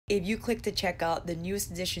if you click to check out the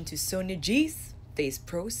newest addition to Sonia G's Face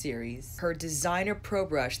Pro series, her Designer Pro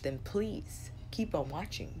brush, then please keep on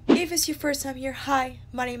watching. If it's your first time here, hi,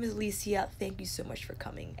 my name is Alicia. Thank you so much for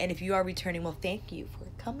coming. And if you are returning, well, thank you for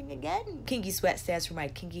coming again. Kinky Sweat stands for my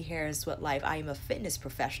kinky hair and sweat life. I am a fitness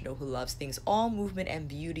professional who loves things all movement and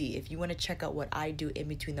beauty. If you want to check out what I do in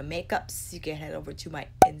between the makeups, you can head over to my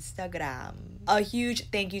Instagram. A huge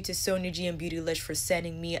thank you to Sonia G and Beautylish for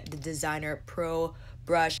sending me the Designer Pro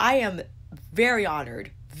brush. I am very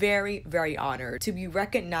honored, very honored to be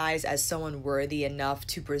recognized as someone worthy enough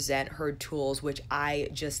to present her tools, which I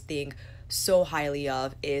just think so highly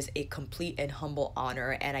of. Is a complete and humble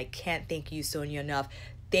honor, and I can't thank you, Sonia, enough.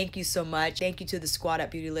 Thank you so much. Thank you to the squad at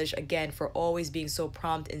Beautylish again for always being so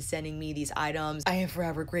prompt in sending me these items. I am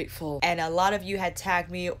forever grateful. And a lot of you had tagged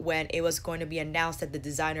me when it was going to be announced that the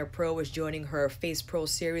Designer Pro was joining her Face Pro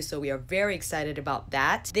series, so we are very excited about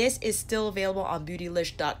that. This is still available on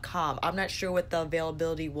beautylish.com. I'm not sure what the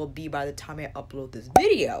availability will be by the time I upload this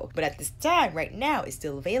video, but at this time, right now, it's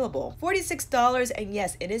still available. $46, and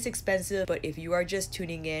yes, it is expensive, but if you are just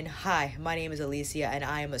tuning in, hi, my name is Alicia, and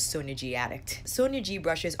I am a Sonia G addict. Sonia G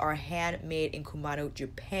brushes are handmade in Kumano,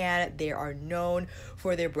 Japan. They are known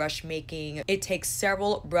for their brush making. It takes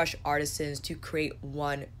several brush artisans to create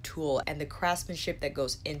one tool, and the craftsmanship that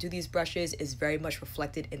goes into these brushes is very much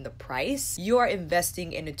reflected in the price. You are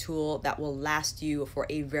investing in a tool that will last you for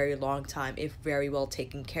a very long time if very well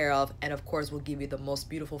taken care of, and of course will give you the most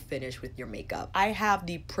beautiful finish with your makeup. I have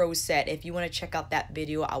the Pro set. If you want to check out that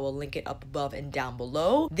video, I will link it up above and down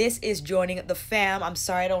below. This is joining the fam. I'm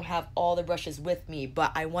sorry I don't have all the brushes with me,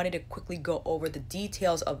 but I wanted to quickly go over the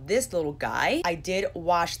details of this little guy. I did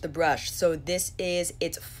wash the brush, so this is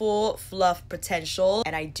its full fluff potential,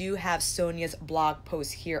 and I do have Sonia's blog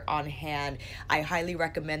post here on hand. I highly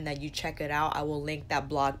recommend that you check it out. I will link that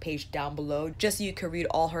blog page down below just so you can read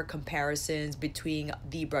all her comparisons between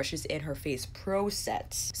the brushes in her Face Pro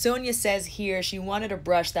sets. Sonia says here she wanted a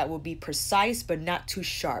brush that will be precise but not too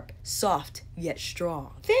sharp, soft yet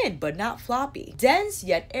strong, thin but not floppy, dense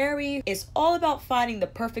yet airy. It's all about finding the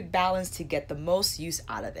perfect balance to get the most use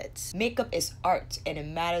out of it. Makeup is art, and it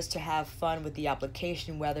matters to have fun with the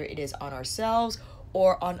application, whether it is on ourselves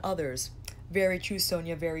or on others. Very true,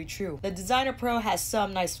 Sonia, very true. The Designer Pro has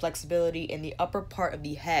some nice flexibility in the upper part of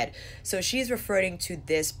the head. So she's referring to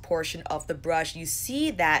this portion of the brush. You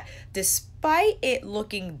see that despite it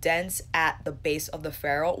looking dense at the base of the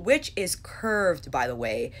ferrule, which is curved, by the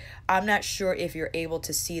way, I'm not sure if you're able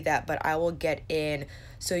to see that, but I will get in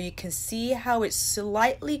so you can see how it's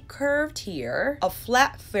slightly curved here. A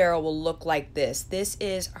flat ferrule will look like this. This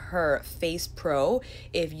is her Face Pro.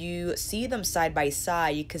 If you see them side by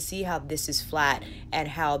side, you can see how this is flat and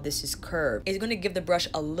how this is curved. It's going to give the brush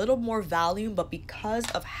a little more volume, but because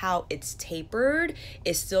of how it's tapered,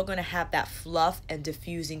 it's still going to have that fluff and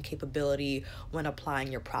diffusing capability when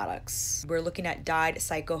applying your products. We're looking at dyed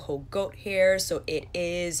Tuckahoe goat hair, so it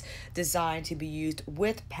is designed to be used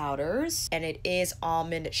with powders, and it is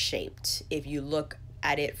almond shaped if you look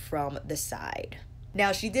at it from the side.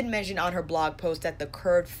 Now, she did mention on her blog post that the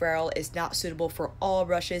curved ferrule is not suitable for all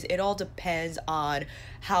brushes. It all depends on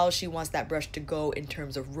how she wants that brush to go in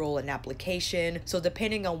terms of roll and application. So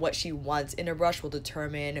depending on what she wants in a brush will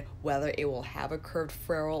determine whether it will have a curved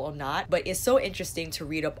ferrule or not. But it's so interesting to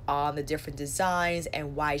read up on the different designs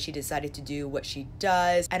and why she decided to do what she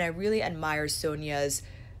does. And I really admire Sonia's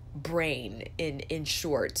brain in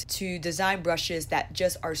short to design brushes that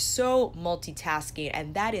just are so multitasking,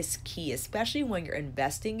 and that is key, especially when you're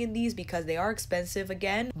investing in these, because they are expensive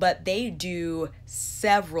again, but they do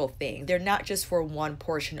several things. They're not just for one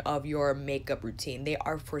portion of your makeup routine, they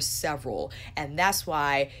are for several. And that's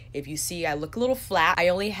why if you see I look a little flat, I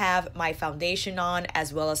only have my foundation on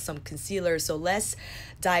as well as some concealer. So let's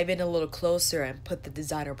dive in a little closer and put the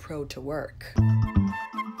Designer Pro to work.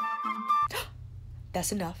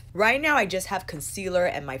 That's enough. Right now, I just have concealer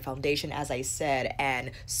and my foundation, as I said,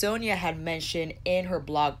 and Sonia had mentioned in her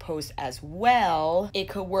blog post as well, it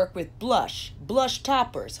could work with blush, blush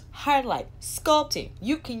toppers, highlight, sculpting.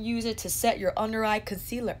 You can use it to set your under eye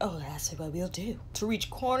concealer. Oh, that's what we'll do. To reach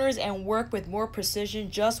corners and work with more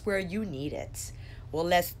precision just where you need it. Well,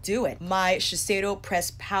 let's do it. My Shiseido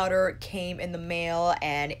pressed powder came in the mail,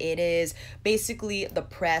 and it is basically the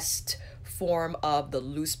pressed form of the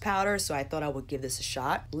loose powder, so I thought I would give this a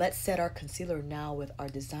shot. Let's set our concealer now with our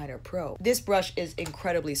Designer Pro. This brush is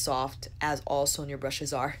incredibly soft, as all Sonia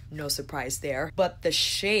brushes are, no surprise there, but the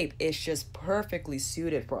shape is just perfectly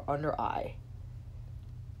suited for under eye.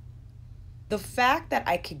 The fact that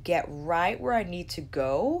I could get right where I need to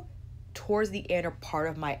go towards the inner part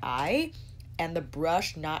of my eye, and the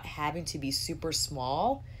brush not having to be super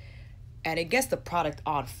small, And it gets the product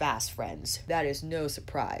on fast, friends. That is no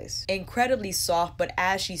surprise. Incredibly soft, but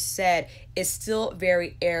as she said, it's still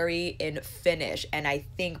very airy in finish, and I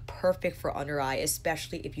think perfect for under eye,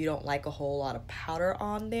 especially if you don't like a whole lot of powder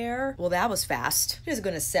on there. Well, that was fast. Just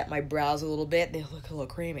gonna set my brows a little bit. They look a little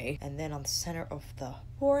creamy. And then on the center of the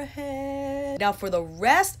forehead. Now for the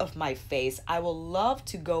rest of my face, I will love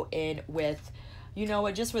to go in with, you know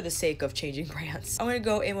what, just for the sake of changing brands, I'm gonna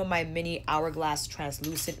go in with my mini Hourglass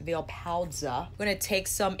Translucent Veil Powder. I'm gonna take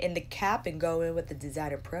some in the cap and go in with the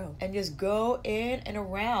Designer Pro and just go in and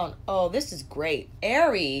around. Oh, this is great.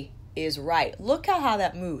 Airy is right. Look at how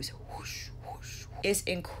that moves. Whoosh, whoosh. It's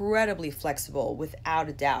incredibly flexible, without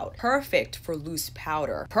a doubt. Perfect for loose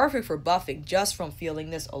powder. Perfect for buffing. Just from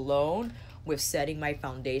feeling this alone, with setting my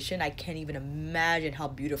foundation, I can't even imagine how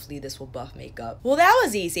beautifully this will buff makeup. Well, that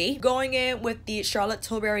was easy. Going in with the Charlotte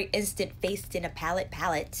Tilbury Instant Face in a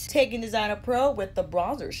Palette. Taking Designer Pro with the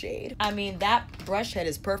bronzer shade. I mean, that brush head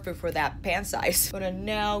is perfect for that pan size. I'm gonna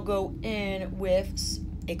now go in with,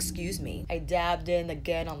 excuse me, I dabbed in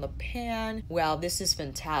again on the pan. Wow, this is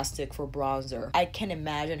fantastic for bronzer. I can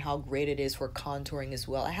imagine how great it is for contouring as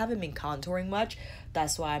well. I haven't been contouring much.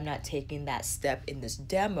 That's why I'm not taking that step in this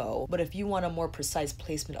demo. But if you want a more precise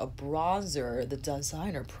placement of bronzer, the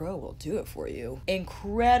Designer Pro will do it for you.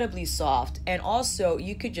 Incredibly soft. And also,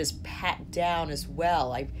 you could just pat down as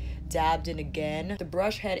well. I dabbed in again. The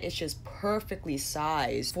brush head is just perfectly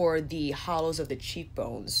sized for the hollows of the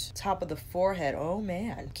cheekbones. Top of the forehead, oh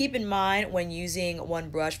man. Keep in mind when using one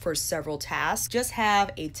brush for several tasks, just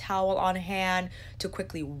have a towel on hand to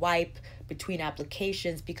quickly wipe between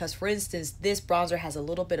applications, because for instance, this bronzer has a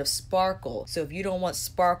little bit of sparkle. So if you don't want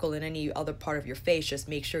sparkle in any other part of your face, just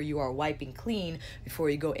make sure you are wiping clean before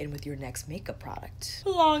you go in with your next makeup product.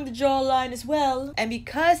 Along the jawline as well. And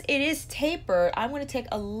because it is tapered, I'm going to take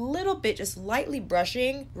a little bit, just lightly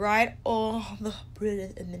brushing right on the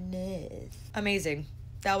bridge and the nose. Amazing.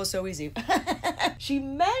 That was so easy. She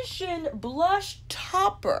mentioned blush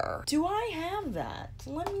topper. Do I have that?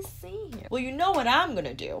 Let me see here. Well, you know what I'm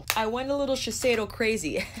gonna do. I went a little Shiseido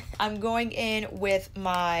crazy. I'm going in with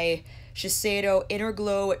my Shiseido Inner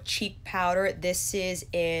Glow Cheek Powder. This is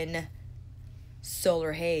in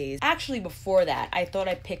Solar Haze. Actually, before that, I thought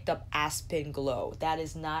I picked up Aspen Glow. That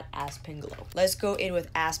is not Aspen Glow. Let's go in with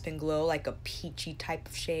Aspen Glow, like a peachy type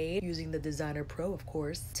of shade, using the Designer Pro, of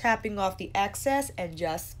course. Tapping off the excess and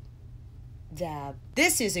just dab.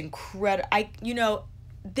 This is incredible.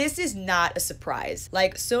 This is not a surprise.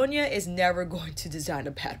 Like, Sonia is never going to design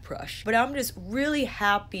a bad brush, but I'm just really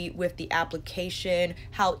happy with the application,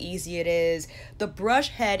 how easy it is. The brush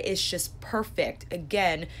head is just perfect.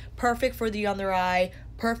 Again, perfect for the under eye,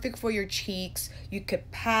 perfect for your cheeks. You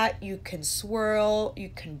could pat, you can swirl, you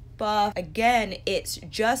can buff. Again, it's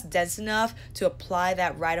just dense enough to apply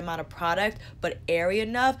that right amount of product, but airy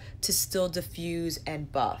enough to still diffuse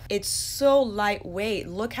and buff. It's so lightweight.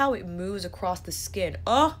 Look how it moves across the skin.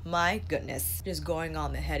 Oh my goodness. Just going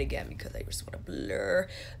on the head again because I just want to blur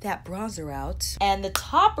that bronzer out. And the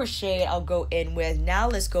topper shade I'll go in with. Now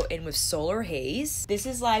let's go in with Solar Haze. This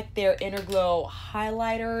is like their Inner Glow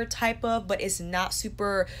highlighter type of, but it's not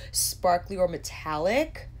super sparkly or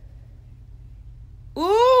metallic.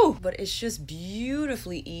 Ooh, but it's just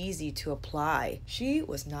beautifully easy to apply. She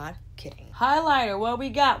was not kidding. Highlighter, what we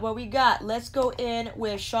got? Let's go in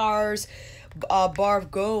with Char's Bar of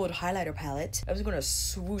Gold highlighter palette. I'm just gonna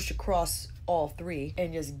swoosh across all three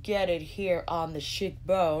and just get it here on the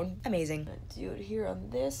cheekbone. Amazing. Do it here on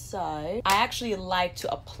this side. I actually like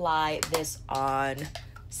to apply this on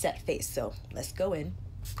set face, so let's go in.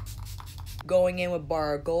 Going in with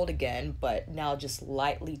Bar of Gold again, but now just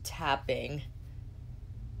lightly tapping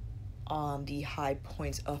on the high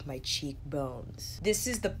points of my cheekbones. This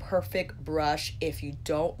is the perfect brush if you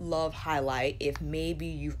don't love highlight, if maybe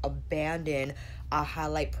you've abandoned a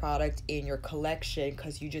highlight product in your collection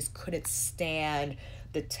because you just couldn't stand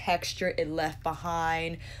the texture it left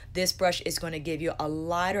behind. This brush is going to give you a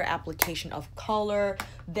lighter application of color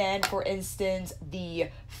than, for instance, the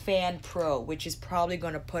Fan Pro, which is probably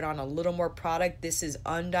going to put on a little more product. This is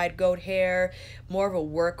undyed goat hair, more of a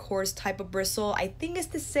workhorse type of bristle. I think it's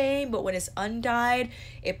the same, but when it's undyed,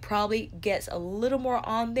 it probably gets a little more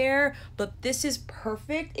on there. But this is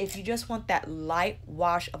perfect if you just want that light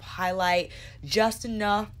wash of highlight, just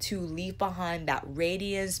enough to leave behind that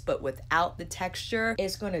radiance, but without the texture.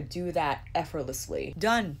 It's going to do that effortlessly.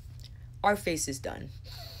 Done. Our face is done.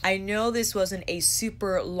 I know this wasn't a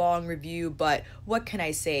super long review, but what can I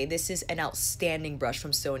say? This is an outstanding brush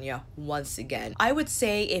from Sonia once again. I would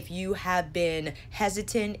say if you have been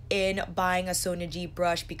hesitant in buying a Sonia G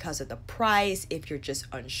brush because of the price, if you're just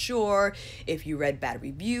unsure, if you read bad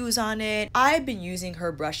reviews on it, I've been using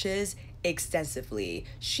her brushes extensively.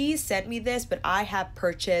 She sent me this, but I have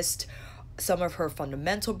purchased some of her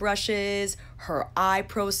fundamental brushes, her eye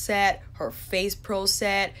pro set, her face pro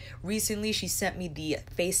set. Recently she sent me the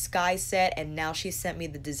face sky set, and now she sent me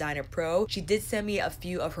the designer pro. She did send me a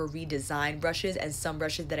few of her redesigned brushes and some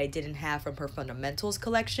brushes that I didn't have from her fundamentals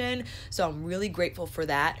collection, so I'm really grateful for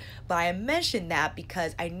that. But I mentioned that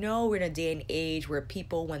because I know we're in a day and age where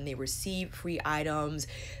people, when they receive free items,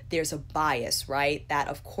 there's a bias, right? That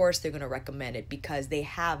of course they're gonna recommend it because they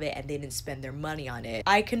have it and they didn't spend their money on it.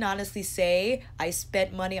 I can honestly say I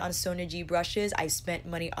spent money on Sonia G brushes. I spent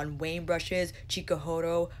money on Wayne brushes,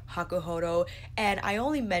 Tuckahoe, Hakuhodo, and I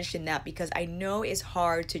only mention that because I know it's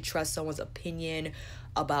hard to trust someone's opinion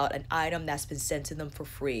about an item that's been sent to them for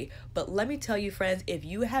free. But let me tell you friends, if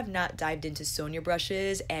you have not dived into Sonia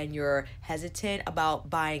brushes and you're hesitant about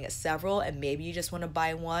buying several and maybe you just want to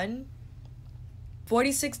buy one,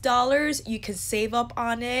 $46, you can save up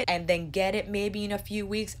on it and then get it maybe in a few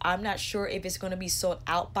weeks. I'm not sure if it's going to be sold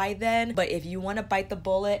out by then, but if you want to bite the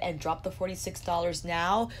bullet and drop the $46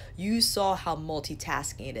 now, you saw how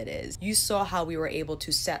multitasking it is. You saw how we were able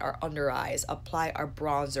to set our under eyes, apply our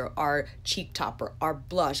bronzer, our cheek topper, our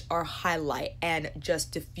blush, our highlight, and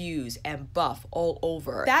just diffuse and buff all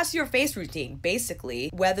over. That's your face routine basically.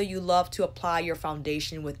 Whether you love to apply your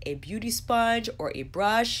foundation with a beauty sponge or a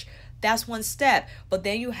brush, that's one step, but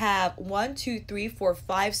then you have 1, 2, 3, 4,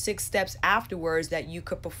 5, 6 steps afterwards that you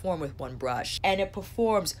could perform with one brush, and it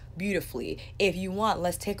performs beautifully. If you want,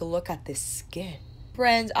 let's take a look at this skin.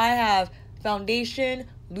 Friends, I have foundation,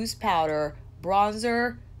 loose powder,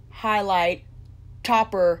 bronzer, highlight,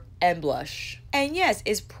 topper, and blush. And yes,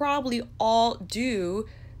 it's probably all due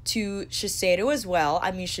to Shiseido as well.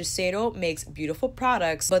 I mean, Shiseido makes beautiful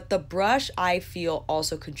products, but the brush I feel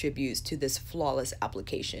also contributes to this flawless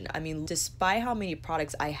application. I mean, despite how many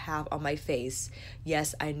products I have on my face,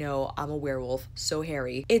 yes, I know I'm a werewolf, so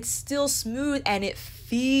hairy, it's still smooth and it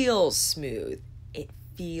feels smooth. It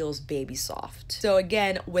feels baby soft. So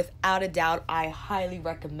again, without a doubt, I highly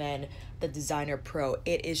recommend the Designer Pro.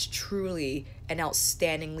 It is truly an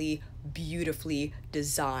outstandingly, beautifully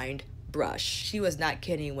designed brush. She was not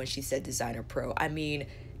kidding when she said Designer Pro. I mean,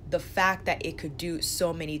 the fact that it could do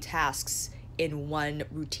so many tasks in one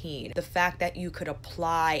routine, the fact that you could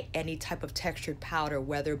apply any type of textured powder,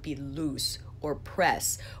 whether it be loose or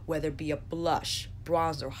press, whether it be a blush,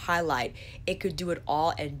 bronzer, highlight, it could do it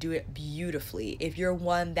all and do it beautifully. If you're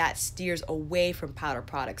one that steers away from powder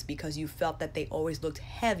products because you felt that they always looked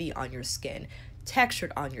heavy on your skin,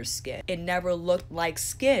 textured on your skin, it never looked like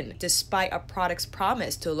skin despite a product's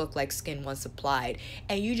promise to look like skin once applied,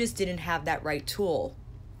 and you just didn't have that right tool.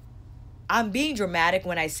 I'm being dramatic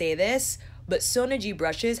when I say this, but Sonia G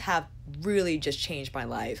brushes have really just changed my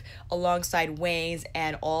life. Alongside Wayne's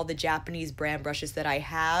and all the Japanese brand brushes that I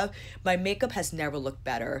have, my makeup has never looked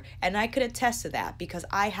better, and I could attest to that because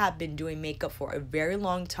I have been doing makeup for a very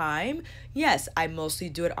long time. Yes, I mostly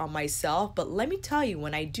do it on myself, but let me tell you,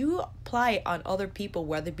 when I do apply it on other people,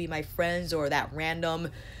 whether it be my friends or that random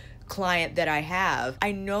client that I have,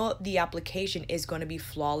 I know the application is going to be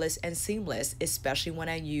flawless and seamless, especially when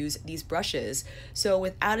I use these brushes. So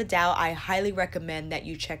without a doubt, I highly recommend that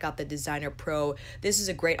you check out the Designer Pro. This is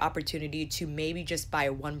a great opportunity to maybe just buy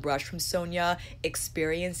one brush from Sonia,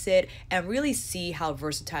 experience it, and really see how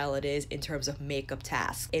versatile it is in terms of makeup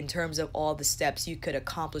tasks, in terms of all the steps you could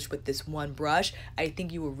accomplish with this one brush. I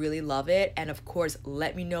think you will really love it. And of course,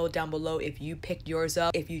 let me know down below if you picked yours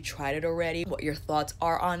up, if you tried it already, what your thoughts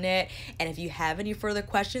are on it. And if you have any further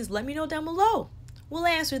questions, let me know down below. We'll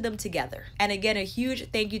answer them together. And again, a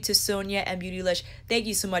huge thank you to Sonia and Beautylish. Thank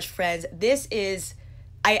you so much, friends. This is,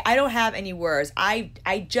 I don't have any words. I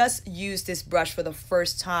just used this brush for the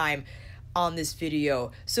first time on this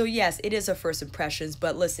video. So yes, it is a first impressions,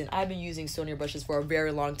 but listen, I've been using Sonia brushes for a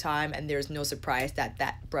very long time, and there's no surprise that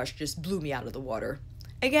that brush just blew me out of the water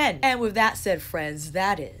again. And with that said, friends,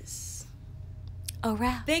 that is a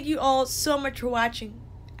wrap. Thank you all so much for watching.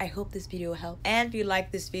 I hope this video helped, and if you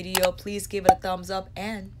like this video, please give it a thumbs up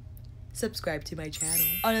and subscribe to my channel.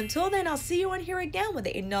 And until then, I'll see you on here again with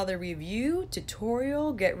another review,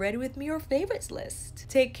 tutorial, get ready with me, or favorites list.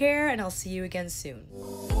 Take care, and I'll see you again soon.